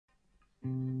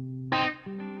Who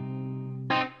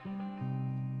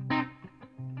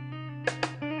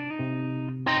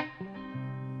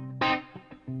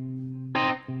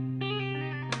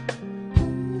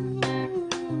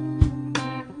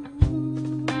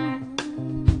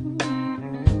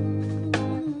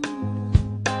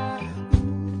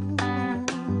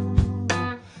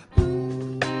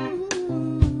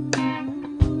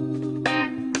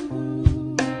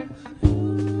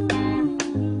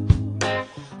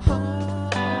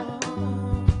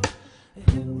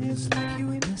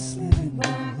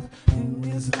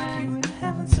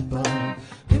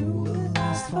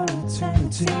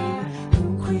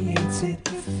created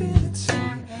infinity?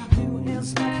 Who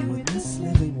is like you in this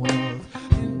living world?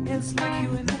 Who is like you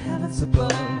in the heavens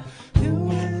above? Who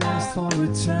will last for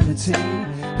eternity?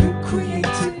 Who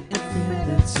created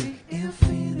infinity?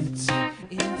 Infinity,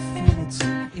 infinity,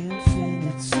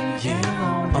 infinity.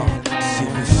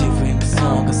 Shivering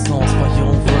song, a song's my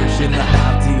own version of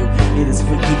ideal. It is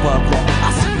for you I wrong.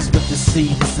 I see you split the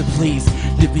sea, listen please.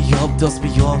 Lift me up, dust me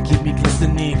off, give me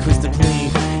glistening, crystal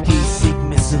clean.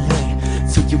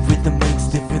 Till your rhythm makes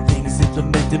different things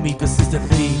implementing me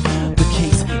persistently. The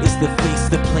case is the face,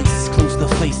 the place close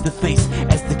to face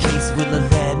as the case will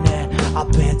land now. I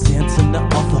bend into the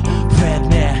other brand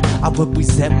now. I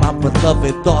represent my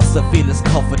beloved thoughts of feelings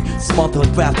covered,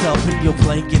 smothered, wrapped up in your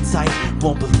blanket tight.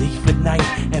 Won't believe at night,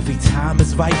 every time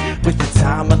is right. With the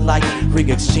time of light, ring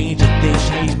exchange and things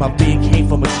change. My being came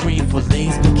from extreme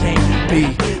feelings became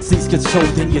me. Seized control,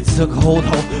 then you took hold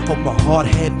of my heart,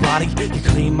 head, body. You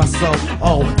clean my soul.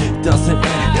 Oh, it doesn't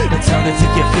end. Eternity,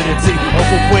 infinity,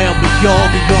 overwhelm me all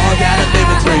beyond that I live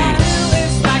and dream.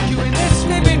 It's like you in this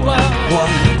living world. What?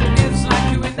 It's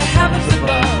like you in the heavens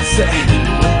above. Say,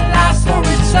 last for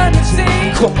eternity.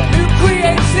 come on. Who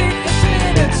created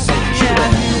infinity?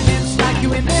 Yeah. It's like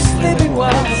you in this living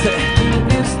world. Say,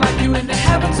 it's like you in the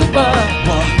heavens above.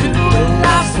 what? Who will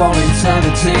last for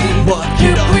eternity? What?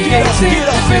 You Get up, created get up, get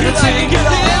up, infinity. get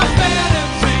up, get up.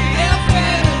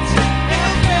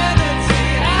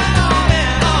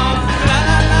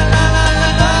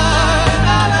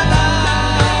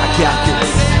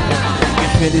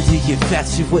 Infinity,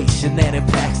 infatuation that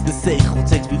impacts the cycle.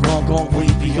 Takes me long, gone way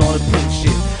beyond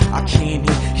picture. I can't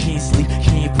eat, can't sleep,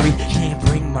 can't breathe, can't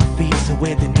bring my feet to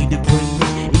where they need to bring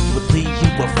me. Equally, you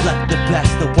reflect the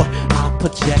best of what I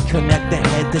project. Connect the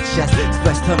head to chest,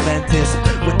 express tremendous.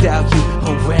 Without you,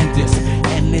 horrendous.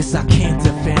 Endless, I can't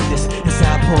defend this. It's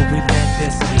how poor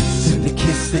relentless. To the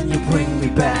kiss, then you bring me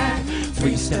back.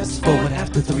 3 steps forward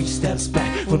after 3 steps back.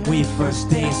 When we first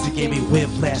danced, you gave me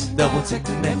whiplash. Double take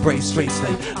the neck, brace straight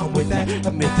slave. I'm with that,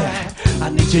 admit that. I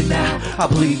need you now, I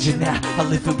bleed you now. I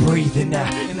live and breathe you now,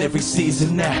 in every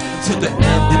season now. To the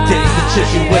end of days, the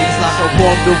chicken waits like I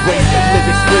walk the way.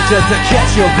 Living switcher to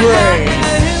catch your brains.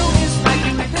 It's like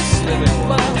you in this living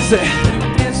world. Say,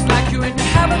 it's like you in the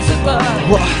heavens above.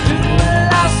 what? Who will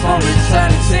last for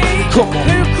eternity? Come on.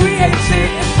 Who created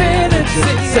infinity?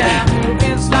 Say,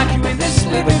 it's like you in this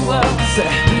living world. Say,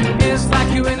 it's like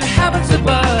you in the heavens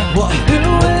above. what? Who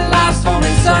will last for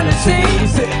eternity?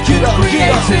 Say, get up,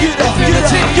 get up, get up, get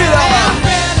up, get up.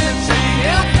 Infinity,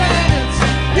 infinity,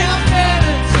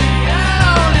 infinity,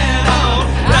 on and on.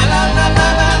 La la la la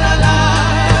la la la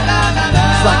la la la.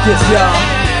 It's like this, y'all.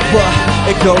 What?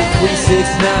 It go 3, 6,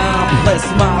 9, bless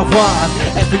my wine.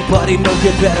 Everybody know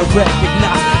you better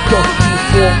recognize. Go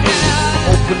 2, 4,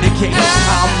 8, open the gate.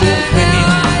 I'm moving in,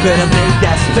 better make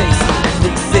that space.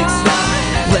 3, 6,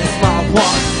 9, bless my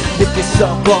wine. Lift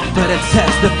yourself up, better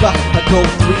testify. I go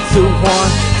 3, 2,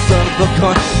 1, son of a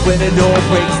gun. When it all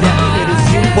breaks down, it is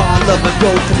you I love. I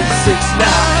go 3, 6,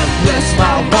 9, bless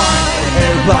my wine.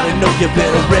 Everybody know you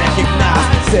better recognize.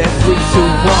 Said 3, 2,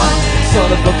 1. Son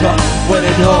of a gun, when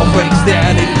it all breaks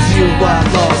down, it is you I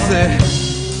lost it.